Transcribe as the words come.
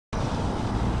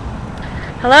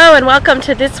Hello and welcome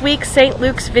to this week's St.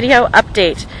 Luke's video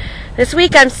update. This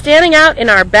week I'm standing out in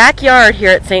our backyard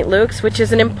here at St. Luke's, which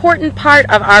is an important part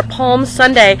of our Palm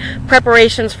Sunday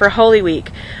preparations for Holy Week.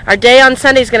 Our day on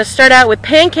Sunday is going to start out with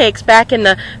pancakes back in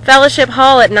the fellowship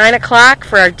hall at 9 o'clock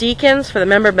for our deacons for the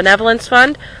Member Benevolence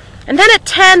Fund. And then at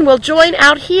 10 we'll join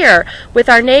out here with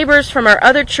our neighbors from our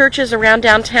other churches around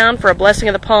downtown for a blessing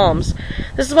of the palms.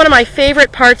 This is one of my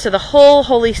favorite parts of the whole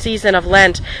holy season of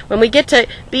Lent, when we get to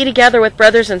be together with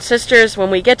brothers and sisters,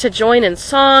 when we get to join in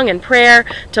song and prayer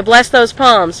to bless those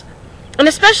palms. And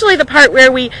especially the part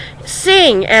where we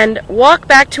sing and walk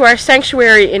back to our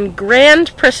sanctuary in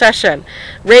grand procession,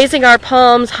 raising our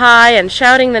palms high and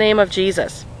shouting the name of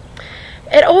Jesus.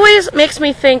 It always makes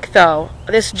me think, though,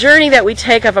 this journey that we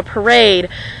take of a parade,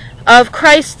 of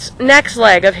Christ's next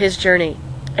leg of his journey.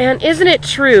 And isn't it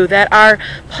true that our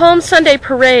Palm Sunday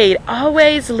parade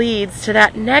always leads to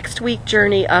that next week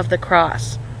journey of the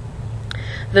cross?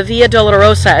 The Via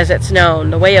Dolorosa, as it's known,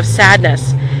 the way of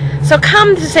sadness. So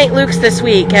come to St. Luke's this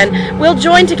week, and we'll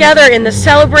join together in the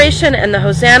celebration and the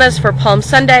Hosannas for Palm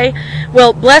Sunday.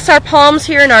 We'll bless our palms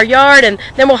here in our yard, and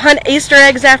then we'll hunt Easter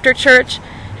eggs after church.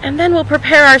 And then we'll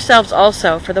prepare ourselves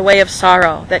also for the way of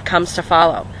sorrow that comes to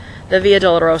follow, the Via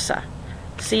Dolorosa.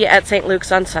 See you at St.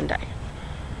 Luke's on Sunday.